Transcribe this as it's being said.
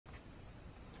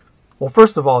Well,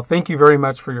 first of all, thank you very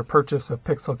much for your purchase of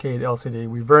Pixelcade LCD.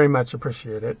 We very much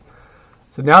appreciate it.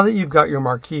 So now that you've got your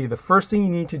marquee, the first thing you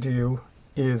need to do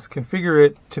is configure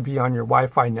it to be on your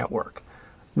Wi-Fi network.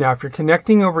 Now, if you're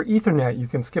connecting over Ethernet, you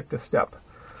can skip this step.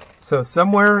 So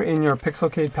somewhere in your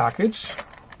Pixelcade package,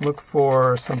 look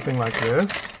for something like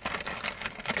this.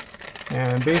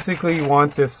 And basically you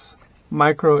want this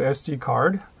micro SD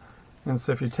card. And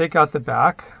so if you take out the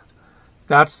back,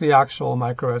 that's the actual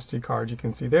micro SD card. You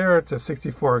can see there, it's a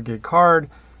 64 gig card.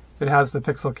 It has the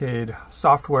Pixelcade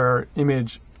software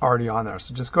image already on there.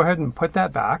 So just go ahead and put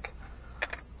that back.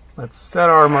 Let's set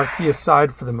our marquee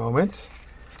aside for the moment.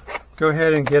 Go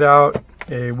ahead and get out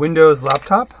a Windows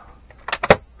laptop.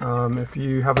 If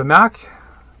you have a Mac,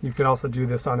 you can also do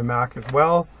this on a Mac as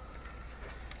well.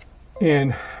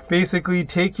 And basically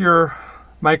take your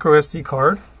micro SD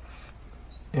card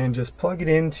and just plug it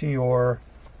into your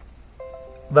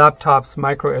laptop's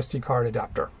micro SD card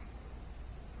adapter.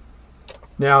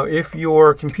 Now, if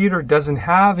your computer doesn't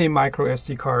have a micro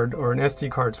SD card or an SD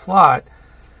card slot,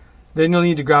 then you'll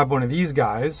need to grab one of these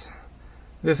guys.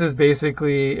 This is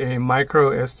basically a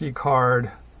micro SD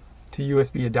card to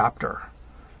USB adapter.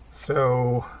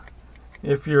 So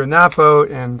if you're in that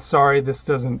boat, and sorry, this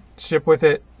doesn't ship with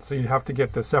it, so you'd have to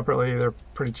get this separately. They're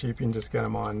pretty cheap. You can just get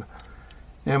them on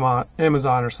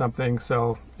Amazon or something.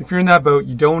 So if you're in that boat,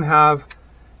 you don't have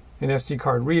an SD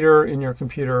card reader in your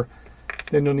computer,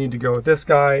 then you'll need to go with this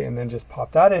guy and then just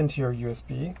pop that into your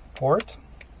USB port,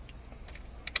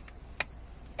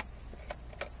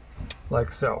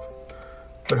 like so.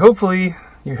 But hopefully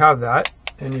you have that,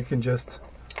 and you can just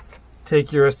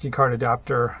take your SD card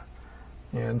adapter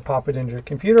and pop it into your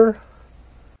computer.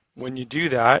 When you do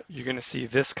that, you're going to see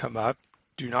this come up.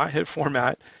 Do not hit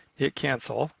format, hit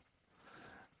cancel.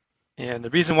 And the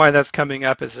reason why that's coming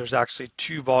up is there's actually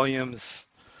two volumes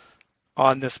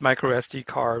on this micro SD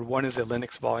card. One is a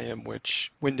Linux volume,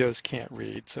 which Windows can't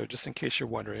read, so just in case you're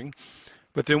wondering.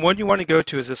 But then one you want to go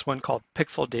to is this one called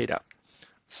Pixel Data.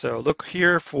 So look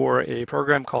here for a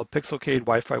program called Pixelcade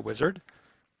Wi-Fi Wizard,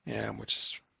 and which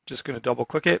is just going to double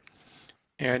click it.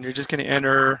 And you're just going to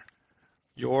enter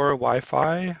your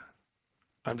Wi-Fi.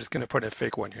 I'm just going to put a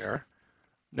fake one here,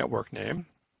 network name,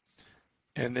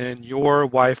 and then your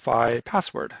Wi-Fi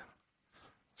password.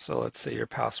 So let's say your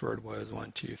password was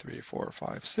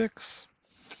 123456,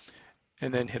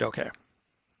 and then hit OK.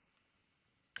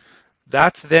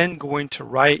 That's then going to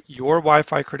write your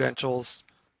Wi-Fi credentials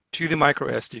to the micro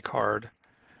SD card.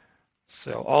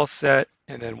 So all set,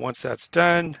 and then once that's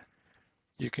done,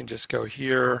 you can just go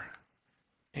here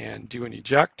and do an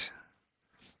eject,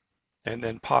 and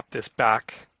then pop this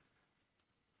back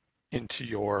into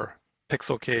your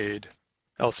Pixelcade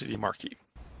LCD marquee.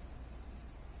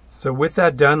 So with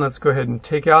that done, let's go ahead and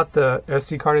take out the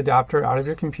SD card adapter out of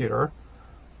your computer.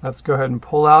 Let's go ahead and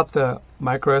pull out the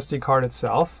micro SD card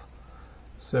itself.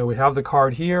 So we have the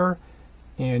card here,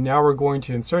 and now we're going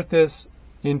to insert this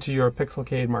into your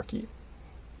Pixelcade marquee.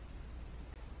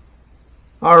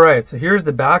 Alright, so here's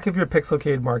the back of your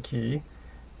Pixelcade marquee,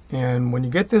 and when you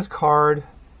get this card,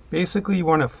 basically you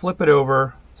want to flip it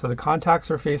over so the contacts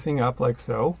are facing up like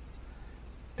so,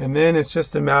 and then it's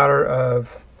just a matter of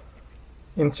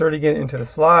inserting it into the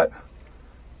slot,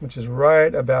 which is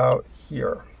right about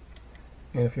here.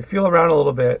 And if you feel around a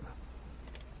little bit,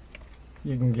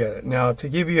 you can get it. Now, to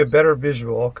give you a better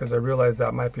visual, because I realize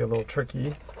that might be a little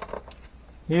tricky,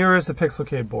 here is the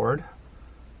Pixelcade board.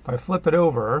 If I flip it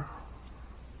over,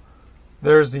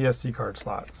 there's the SD card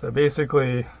slot. So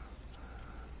basically,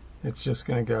 it's just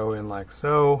going to go in like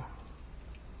so,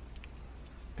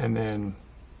 and then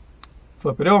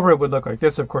flip it over, it would look like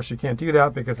this. Of course, you can't do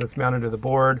that because it's mounted to the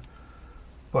board,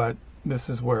 but this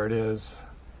is where it is.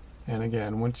 And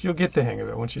again, once you'll get the hang of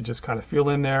it, once you just kind of feel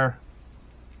in there,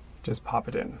 just pop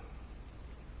it in.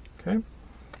 Okay,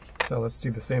 so let's do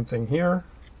the same thing here.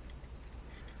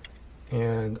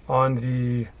 And on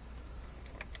the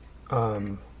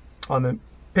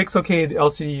Pixelcade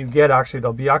LCD you get,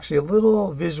 there'll be a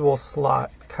little visual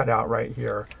slot cut out right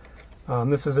here.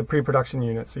 This is a pre-production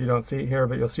unit, so you don't see it here,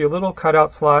 but you'll see a little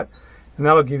cutout slot, and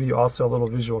that'll give you also a little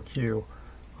visual cue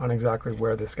on exactly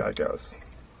where this guy goes.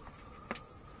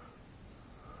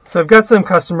 So I've got some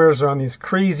customers who are on these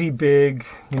crazy big,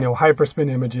 hyperspin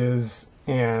images,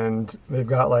 and they've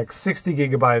got like 60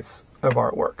 gigabytes of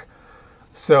artwork.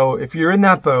 So if you're in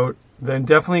that boat, then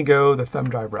definitely go the thumb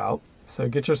drive route. So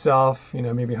get yourself,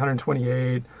 maybe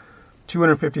 128,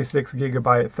 256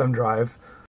 gigabyte thumb drive.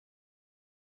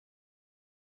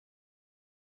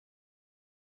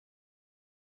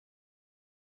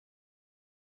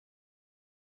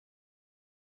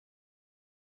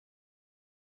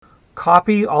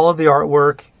 Copy all of the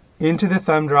artwork into the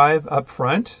thumb drive up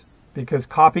front, because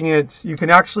copying it, you can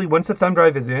actually, once the thumb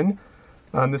drive is in,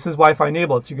 this is Wi-Fi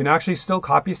enabled, so you can actually still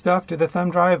copy stuff to the thumb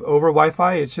drive over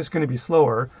Wi-Fi. It's just going to be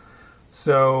slower.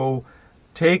 So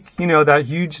take, that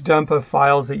huge dump of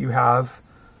files that you have.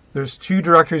 There's two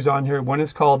directories on here. One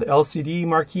is called LCD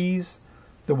marquees.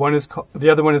 The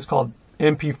other one is called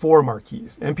MP4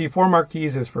 marquees. MP4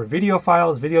 marquees is for video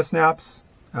files, video snaps.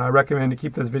 I recommend to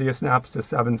keep those video snaps to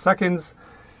 7 seconds.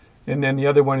 And then the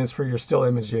other one is for your still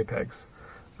image JPEGs.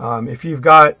 If you've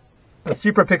got a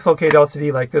super Pixelcade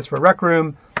LCD like this for Rec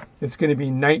Room, it's going to be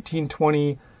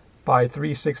 1920 by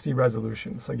 360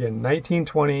 resolution. So again,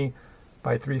 1920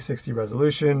 by 360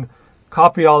 resolution.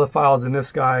 Copy all the files in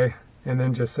this guy, and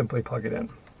then just simply plug it in.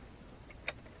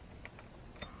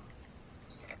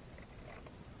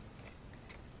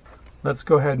 Let's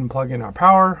go ahead and plug in our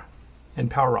power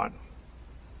and power on.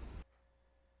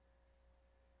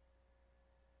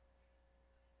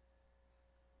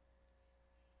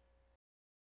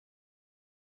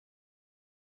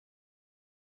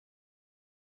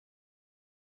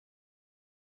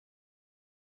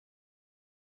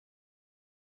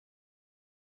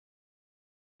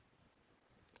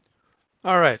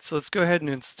 All right, so let's go ahead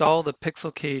and install the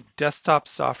Pixelcade desktop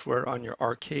software on your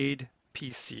arcade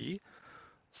PC.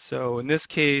 So in this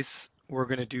case, we're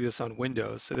going to do this on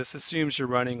Windows. So this assumes you're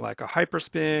running like a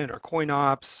Hyperspin or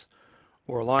CoinOps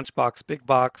or a Launchbox Big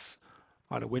Box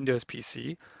on a Windows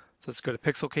PC. So let's go to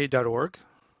pixelcade.org.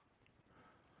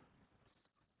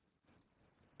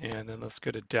 And then let's go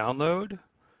to download,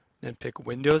 then pick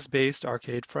Windows-based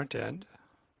arcade front end.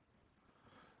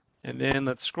 And then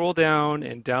let's scroll down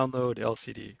and download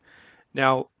LCD.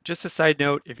 Now, just a side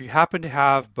note, if you happen to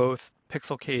have both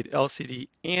Pixelcade LCD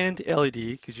and LED,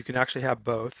 because you can actually have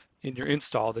both in your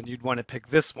install, then you'd want to pick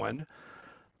this one.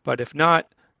 But if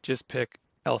not, just pick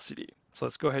LCD. So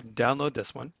let's go ahead and download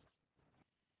this one.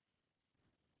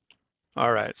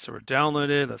 All right, so we're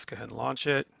downloaded. Let's go ahead and launch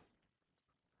it.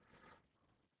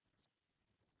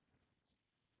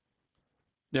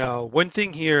 Now, one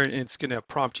thing here, and it's going to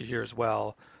prompt you here as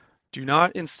well, do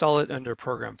not install it under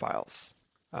program files.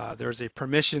 There's a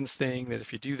permissions thing that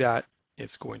if you do that,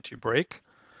 it's going to break.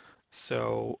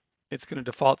 So it's going to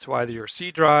default to either your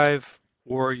C drive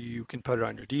or you can put it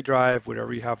on your D drive,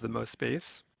 whatever you have the most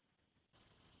space.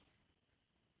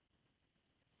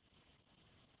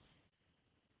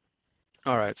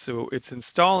 All right, so it's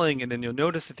installing, and then you'll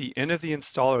notice at the end of the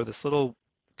installer, this little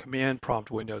command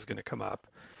prompt window is going to come up.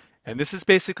 And this is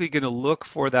basically going to look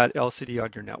for that LCD on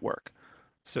your network.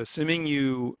 So assuming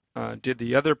you did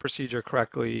the other procedure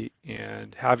correctly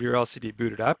and have your LCD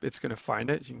booted up, it's going to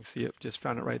find it. You can see it just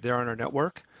found it right there on our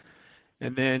network.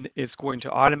 And then it's going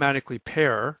to automatically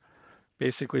pair,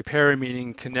 basically pair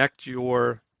meaning connect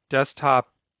your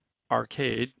desktop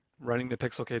arcade running the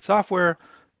Pixelcade software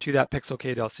to that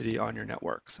Pixelcade LCD on your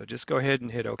network. So just go ahead and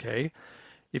hit OK.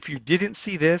 If you didn't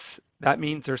see this, that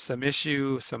means there's some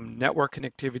issue, some network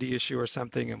connectivity issue or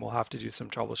something, and we'll have to do some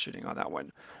troubleshooting on that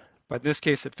one. But in this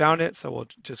case, it found it, so we'll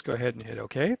just go ahead and hit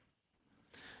OK.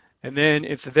 And then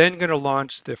it's then going to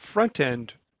launch the front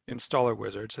end installer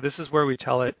wizard. So this is where we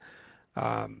tell it,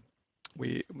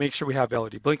 we make sure we have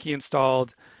LED Blinky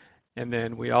installed, and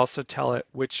then we also tell it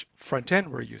which front end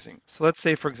we're using. So let's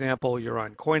say, for example, you're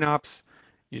on CoinOps,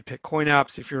 you'd pick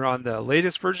CoinOps. If you're on the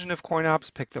latest version of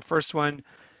CoinOps, pick the first one.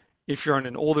 If you're on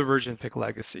an older version, pick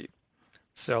Legacy.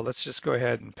 So let's just go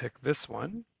ahead and pick this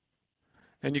one.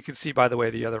 And you can see, by the way,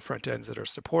 the other front ends that are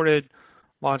supported.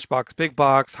 Launchbox, Big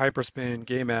Box, Hyperspin,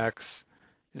 GameX.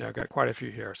 I've got quite a few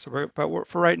here. So,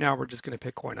 for right now, we're just going to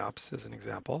pick CoinOps as an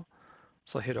example.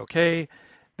 So hit OK.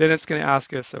 Then it's going to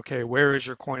ask us, okay, where is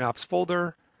your CoinOps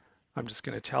folder? I'm just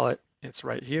going to tell it it's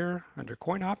right here under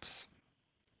CoinOps.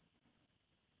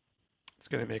 It's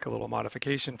going to make a little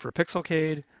modification for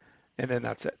Pixelcade, and then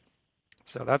that's it.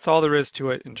 So that's all there is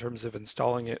to it in terms of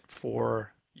installing it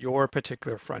for your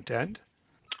particular front end.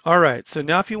 All right, so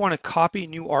now if you want to copy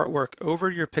new artwork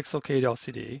over your Pixelcade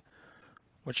LCD,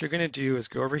 what you're going to do is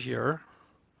go over here,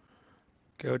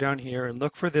 go down here and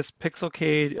look for this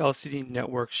Pixelcade LCD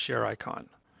network share icon.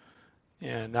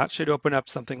 And that should open up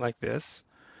something like this.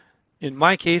 In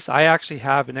my case, I actually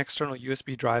have an external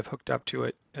USB drive hooked up to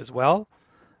it as well.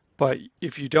 But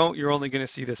if you don't, you're only going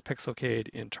to see this Pixelcade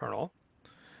internal.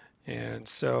 And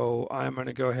so I'm going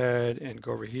to go ahead and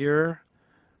go over here,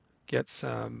 get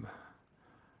some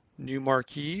new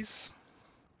marquees,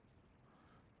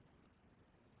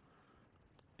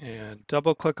 and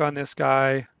double click on this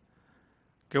guy,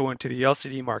 go into the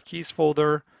LCD marquees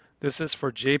folder. This is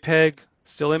for JPEG,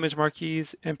 still image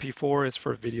marquees. MP4 is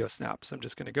for video snaps. I'm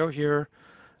just going to go here,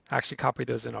 actually copy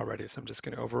those in already, so I'm just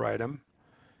going to override them.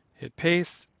 hit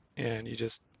paste, and you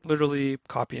just literally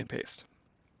copy and paste.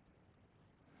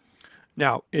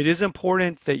 Now, it is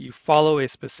important that you follow a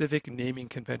specific naming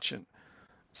convention.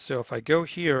 So if I go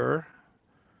here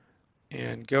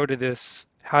and go to this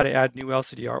how to add new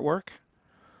LCD artwork,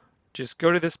 just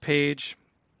go to this page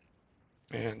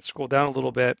and scroll down a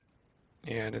little bit,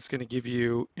 and it's going to give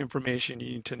you information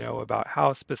you need to know about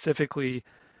how specifically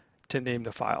to name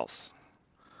the files.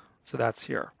 So that's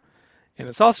here. And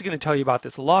it's also going to tell you about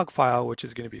this log file, which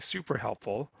is going to be super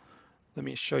helpful. Let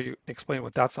me show you, explain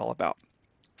what that's all about.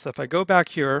 So if I go back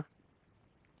here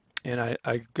and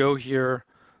I go here,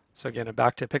 so again, I'm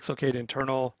back to Pixelcade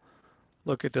internal,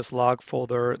 look at this log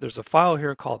folder. There's a file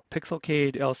here called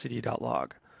Pixelcade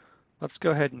LCD.log. Let's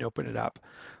go ahead and open it up.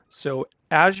 So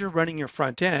as you're running your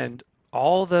front end,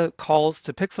 all the calls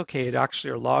to Pixelcade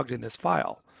actually are logged in this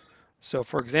file. So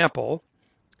for example,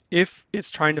 if it's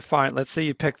trying to find, let's say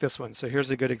you pick this one. So here's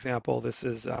a good example. This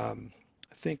is, I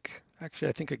think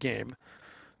a game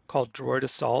called Droid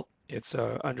Assault. It's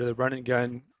under the run and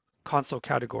gun console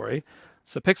category.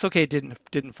 So Pixelcade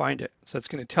didn't find it. So it's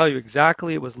going to tell you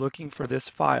exactly it was looking for this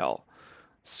file.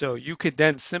 So you could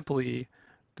then simply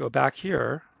go back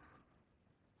here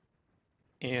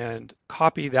and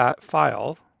copy that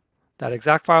file, that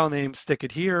exact file name, stick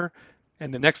it here,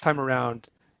 and the next time around,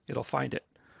 it'll find it.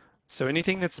 So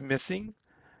anything that's missing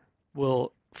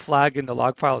will flag in the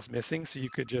log file as missing. So you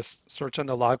could just search on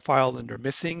the log file under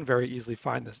missing, very easily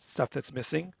find the stuff that's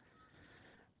missing.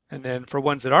 And then for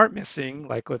ones that aren't missing,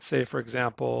 like let's say, for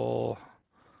example,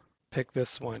 pick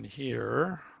this one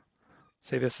here.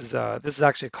 Say this is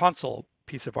actually a console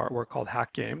piece of artwork called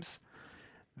Hack Games.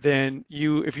 Then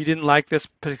if you didn't like this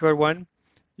particular one,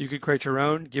 you could create your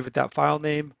own, give it that file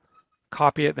name,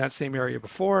 copy it in that same area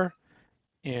before,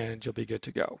 and you'll be good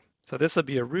to go. So this will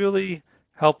be a really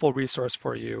helpful resource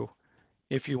for you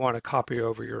if you want to copy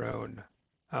over your own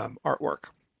artwork.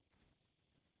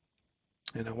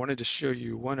 And I wanted to show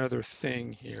you one other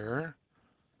thing here.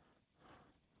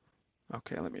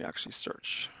 Okay, let me actually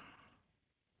search.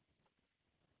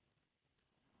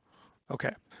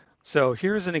 Okay, so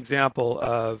here's an example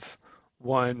of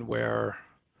one where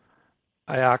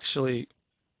I actually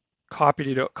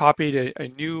copied a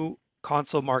new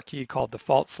console marquee called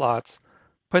default slots,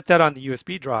 put that on the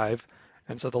USB drive,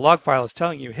 and so the log file is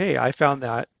telling you, hey, I found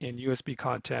that in USB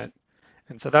content.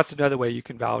 And so that's another way you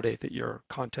can validate that your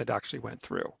content actually went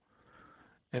through.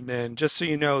 And then just so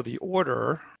you know, the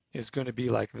order is going to be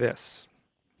like this.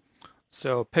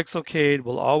 So Pixelcade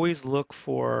will always look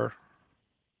for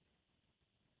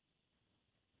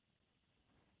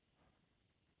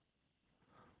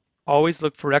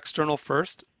external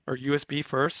first or USB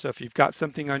first. So if you've got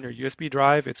something on your USB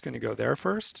drive, it's going to go there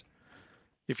first.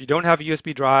 If you don't have a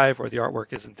USB drive or the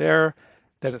artwork isn't there,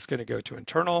 then it's going to go to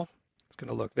internal. It's going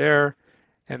to look there.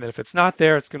 And then if it's not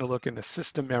there, it's going to look in the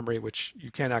system memory, which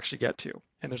you can't actually get to.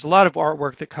 And there's a lot of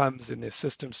artwork that comes in the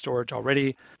system storage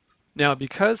already. Now,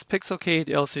 because Pixelcade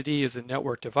LCD is a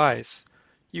network device,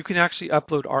 you can actually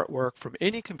upload artwork from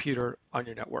any computer on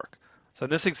your network. So in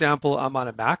this example, I'm on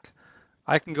a Mac.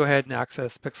 I can go ahead and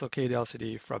access Pixelcade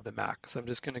LCD from the Mac. So I'm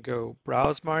just going to go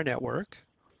browse my network,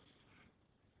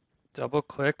 double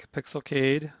click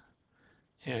Pixelcade,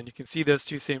 and you can see those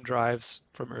two same drives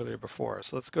from earlier before.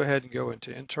 So let's go ahead and go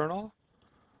into internal,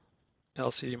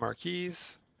 LCD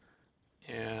marquees,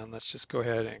 and let's just go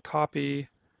ahead and copy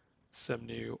some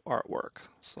new artwork.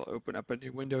 So I'll open up a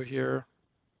new window here.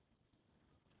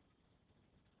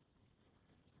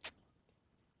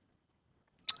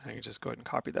 I can just go ahead and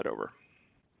copy that over.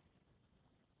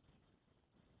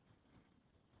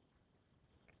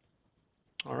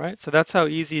 All right, so that's how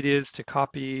easy it is to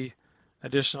copy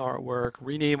additional artwork,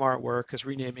 rename artwork, because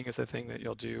renaming is a thing that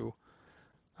you'll do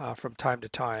from time to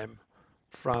time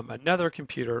from another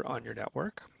computer on your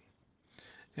network.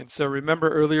 And so remember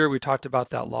earlier we talked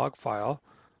about that log file.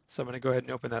 So I'm going to go ahead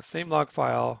and open that same log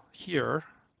file here.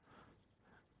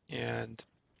 And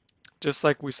just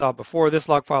like we saw before, this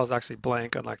log file is actually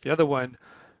blank, unlike the other one.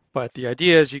 But the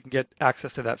idea is you can get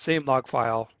access to that same log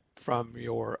file from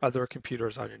your other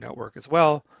computers on your network as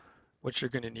well, which you're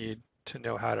going to need to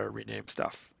know how to rename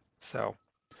stuff. So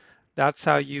that's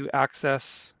how you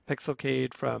access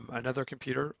Pixelcade from another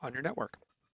computer on your network.